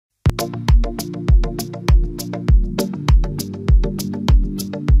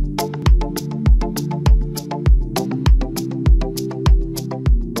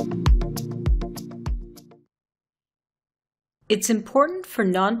It's important for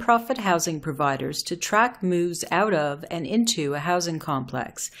nonprofit housing providers to track moves out of and into a housing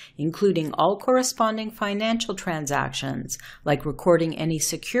complex, including all corresponding financial transactions, like recording any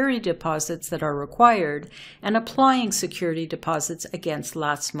security deposits that are required and applying security deposits against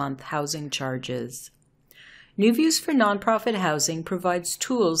last month's housing charges. NewViews for Nonprofit Housing provides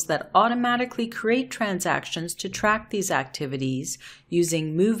tools that automatically create transactions to track these activities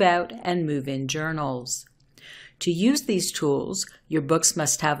using move-out and move-in journals. To use these tools, your books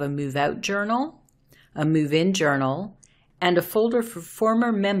must have a move-out journal, a move-in journal, and a folder for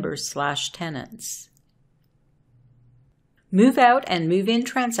former members/tenants. Move-out and move-in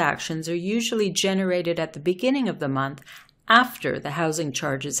transactions are usually generated at the beginning of the month after the housing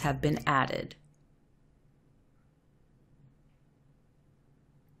charges have been added.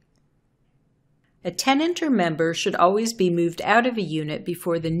 A tenant or member should always be moved out of a unit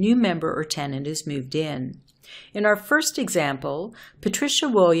before the new member or tenant is moved in. In our first example, Patricia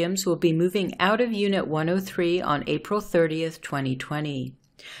Williams will be moving out of Unit 103 on April 30th, 2020.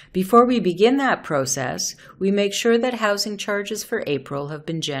 Before we begin that process, we make sure that housing charges for April have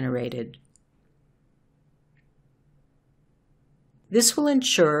been generated. This will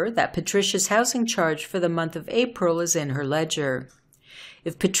ensure that Patricia's housing charge for the month of April is in her ledger.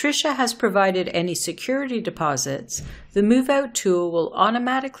 If Patricia has provided any security deposits, the move-out tool will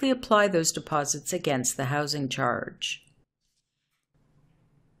automatically apply those deposits against the housing charge.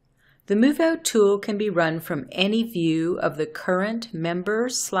 The move-out tool can be run from any view of the current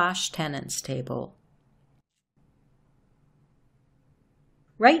members/tenants table.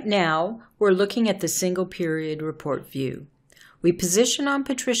 Right now, we're looking at the single period report view. We position on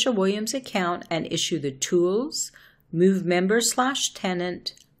Patricia Williams' account and issue the Tools, Move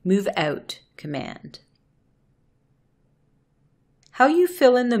Member/Tenant, Move Out command. How you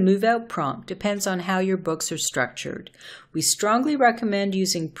fill in the Move Out prompt depends on how your books are structured. We strongly recommend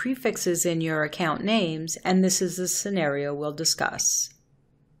using prefixes in your account names, and this is the scenario we'll discuss.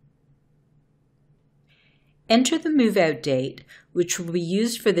 Enter the Move Out date, which will be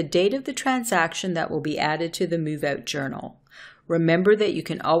used for the date of the transaction that will be added to the Move Out journal. Remember that you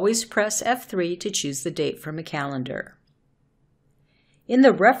can always press F3 to choose the date from a calendar. In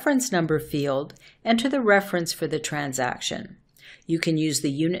the reference number field, enter the reference for the transaction. You can use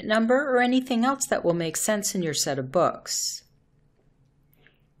the unit number or anything else that will make sense in your set of books.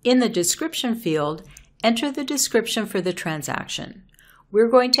 In the description field, enter the description for the transaction. We're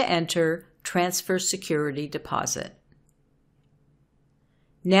going to enter Transfer Security Deposit.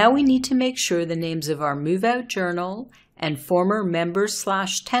 Now we need to make sure the names of our move-out journal and former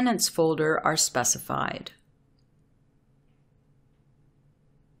members/tenants folder are specified.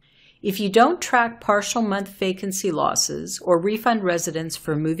 If you don't track partial month vacancy losses or refund residents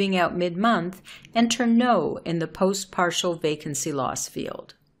for moving out mid-month, enter No in the Post-Partial Vacancy Loss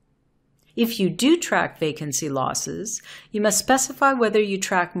field. If you do track vacancy losses, you must specify whether you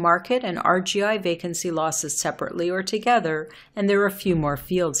track market and RGI vacancy losses separately or together, and there are a few more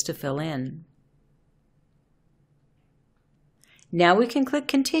fields to fill in. Now we can click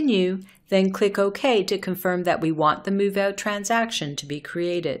Continue, then click OK to confirm that we want the move-out transaction to be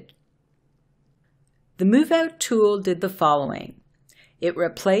created. The move-out tool did the following. It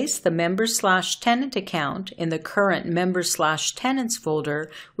replaced the member/tenant account in the current member/tenants folder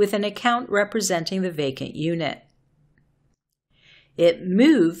with an account representing the vacant unit. It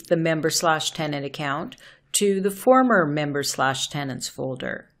moved the member/tenant account to the former member/tenants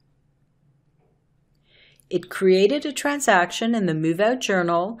folder. It created a transaction in the move-out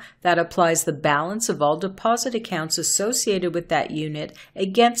journal that applies the balance of all deposit accounts associated with that unit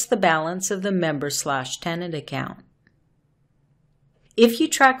against the balance of the member/tenant account. If you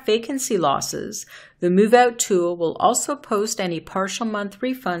track vacancy losses, the move-out tool will also post any partial month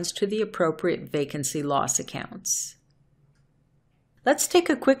refunds to the appropriate vacancy loss accounts. Let's take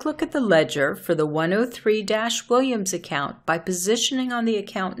a quick look at the ledger for the 103-Williams account by positioning on the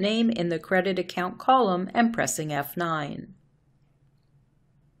account name in the credit account column and pressing F9.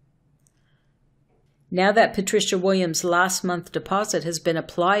 Now that Patricia Williams' last month deposit has been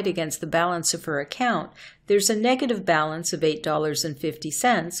applied against the balance of her account, there's a negative balance of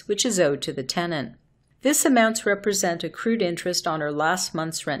 $8.50, which is owed to the tenant. This amounts represent accrued interest on her last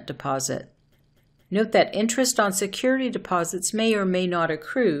month's rent deposit. Note that interest on security deposits may or may not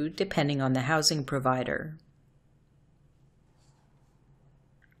accrue, depending on the housing provider.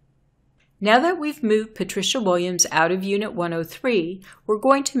 Now that we've moved Patricia Williams out of Unit 103, we're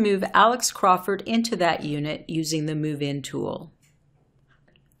going to move Alex Crawford into that unit using the Move In tool.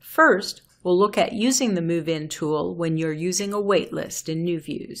 First, we'll look at using the Move In tool when you're using a waitlist in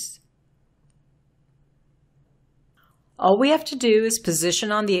NewViews. All we have to do is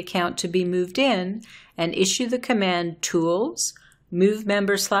position on the account to be moved in and issue the command Tools, Move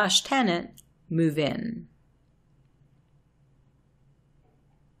Member/Tenant, Move In.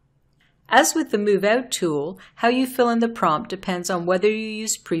 As with the Move Out tool, how you fill in the prompt depends on whether you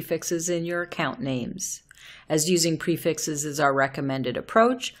use prefixes in your account names. As using prefixes is our recommended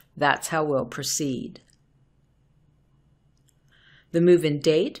approach, that's how we'll proceed. The move-in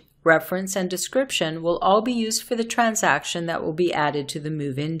date, reference, and description will all be used for the transaction that will be added to the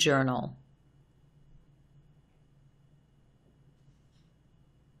move-in journal.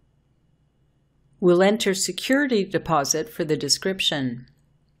 We'll enter security deposit for the description.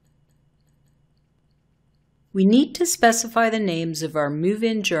 We need to specify the names of our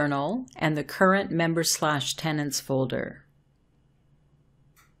move-in journal and the current member/tenants folder.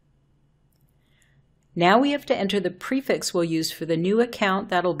 Now we have to enter the prefix we'll use for the new account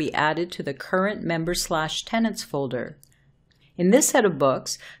that'll be added to the current member/tenants folder. In this set of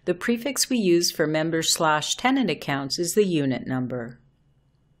books, the prefix we use for member/tenant accounts is the unit number.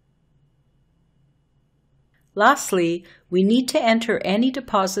 Lastly, we need to enter any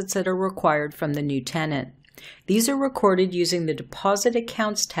deposits that are required from the new tenant. These are recorded using the Deposit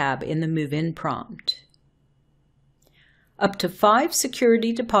Accounts tab in the Move-In prompt. Up to 5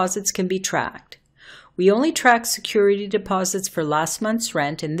 security deposits can be tracked. We only track security deposits for last month's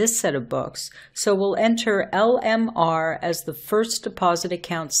rent in this set of books, so we'll enter LMR as the first deposit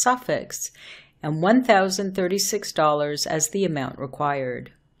account suffix and $1,036 as the amount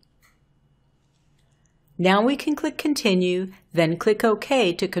required. Now we can click Continue, then click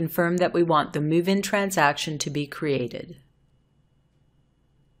OK to confirm that we want the move-in transaction to be created.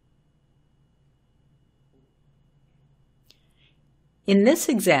 In this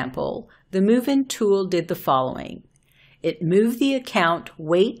example, the Move-In tool did the following. It moved the account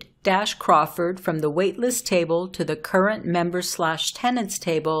Wait-Crawford from the waitlist table to the current member/tenants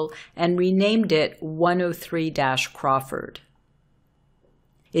table and renamed it 103-Crawford.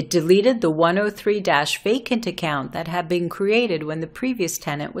 It deleted the 103-vacant account that had been created when the previous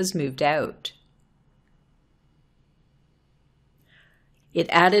tenant was moved out. It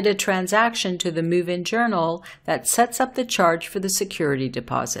added a transaction to the move-in journal that sets up the charge for the security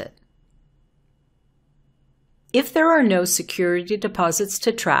deposit. If there are no security deposits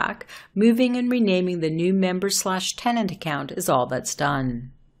to track, moving and renaming the new member/tenant account is all that's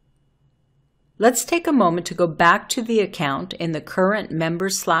done. Let's take a moment to go back to the account in the current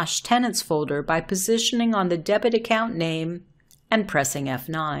member/tenants folder by positioning on the debit account name and pressing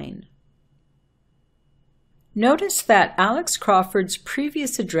F9. Notice that Alex Crawford's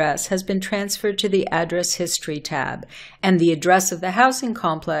previous address has been transferred to the Address History tab, and the address of the housing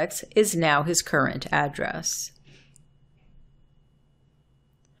complex is now his current address.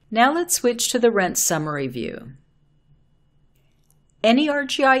 Now let's switch to the rent summary view. Any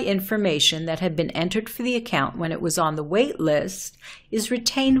RGI information that had been entered for the account when it was on the wait list is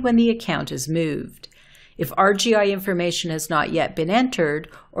retained when the account is moved. If RGI information has not yet been entered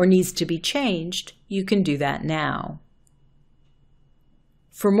or needs to be changed, you can do that now.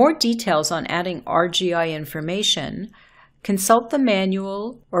 For more details on adding RGI information, consult the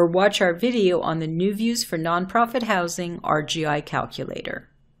manual or watch our video on the NewViews for Nonprofit Housing RGI Calculator.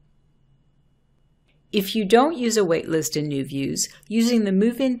 If you don't use a waitlist in NewViews, using the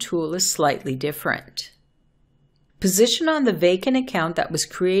Move-In tool is slightly different. Position on the vacant account that was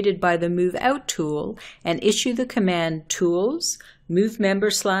created by the Move Out tool and issue the command Tools, Move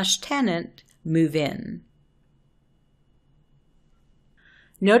Member/Tenant, Move In.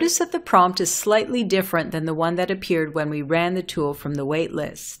 Notice that the prompt is slightly different than the one that appeared when we ran the tool from the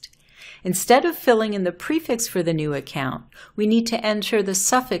waitlist. Instead of filling in the prefix for the new account, we need to enter the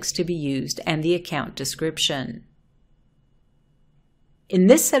suffix to be used and the account description. In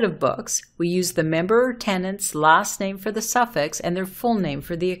this set of books, we use the member or tenant's last name for the suffix and their full name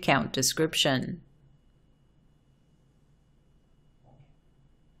for the account description.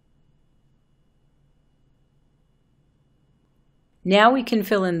 Now we can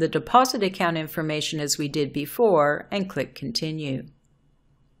fill in the deposit account information as we did before and click Continue.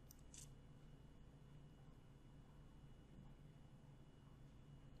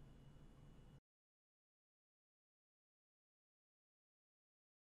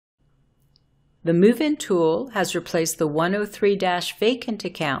 The Move-In tool has replaced the 103-vacant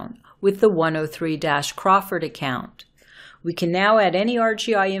account with the 103-Crawford account. We can now add any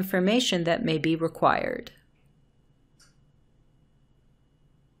RGI information that may be required.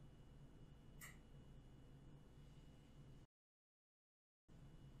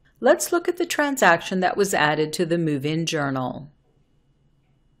 Let's look at the transaction that was added to the move-in journal.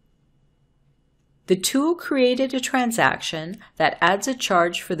 The tool created a transaction that adds a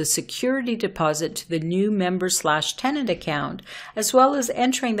charge for the security deposit to the new member/tenant account, as well as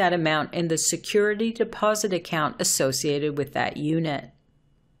entering that amount in the security deposit account associated with that unit.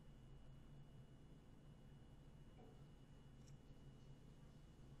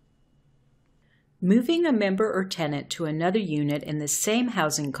 Moving a member or tenant to another unit in the same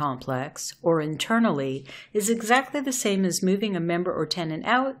housing complex, or internally, is exactly the same as moving a member or tenant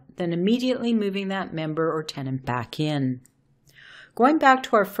out, then immediately moving that member or tenant back in. Going back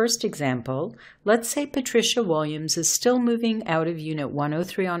to our first example, let's say Patricia Williams is still moving out of Unit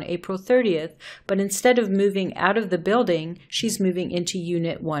 103 on April 30th, but instead of moving out of the building, she's moving into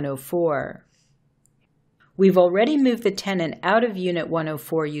Unit 104. We've already moved the tenant out of Unit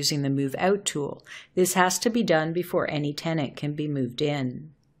 104 using the Move Out tool. This has to be done before any tenant can be moved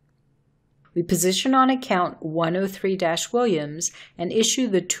in. We position on account 103-Williams and issue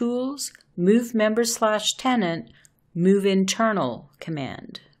the Tools Move Member/Tenant Move Internal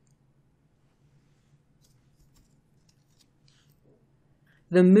command.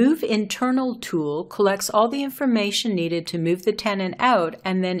 The Move Internal tool collects all the information needed to move the tenant out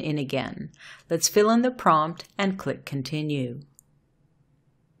and then in again. Let's fill in the prompt and click Continue.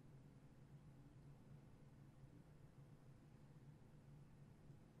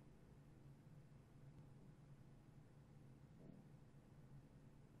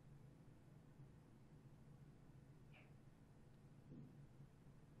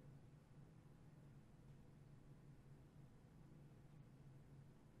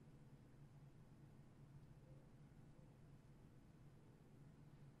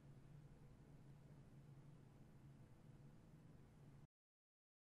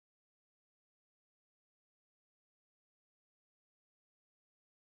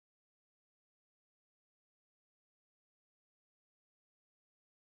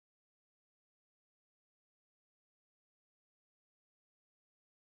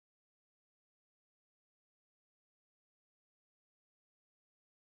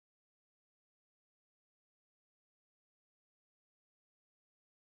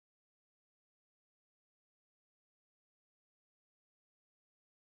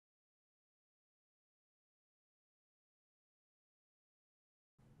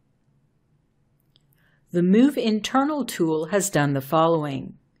 The Move Internal tool has done the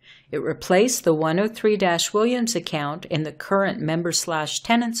following. It replaced the 103-Williams account in the current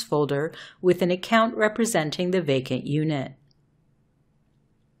Member/Tenants folder with an account representing the vacant unit.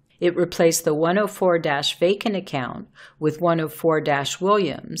 It replaced the 104-Vacant account with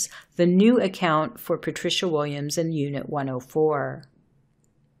 104-Williams, the new account for Patricia Williams in Unit 104.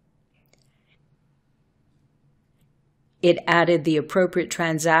 It added the appropriate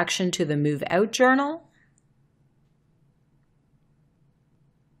transaction to the Move Out journal,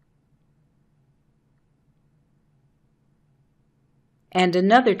 and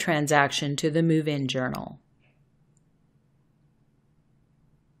another transaction to the Move In journal.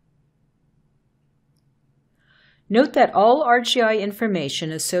 Note that all RGI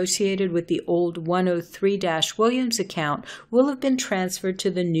information associated with the old 103-Williams account will have been transferred to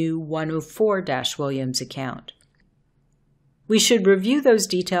the new 104-Williams account. We should review those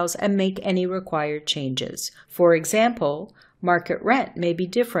details and make any required changes. For example, market rent may be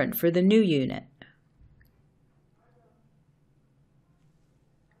different for the new unit.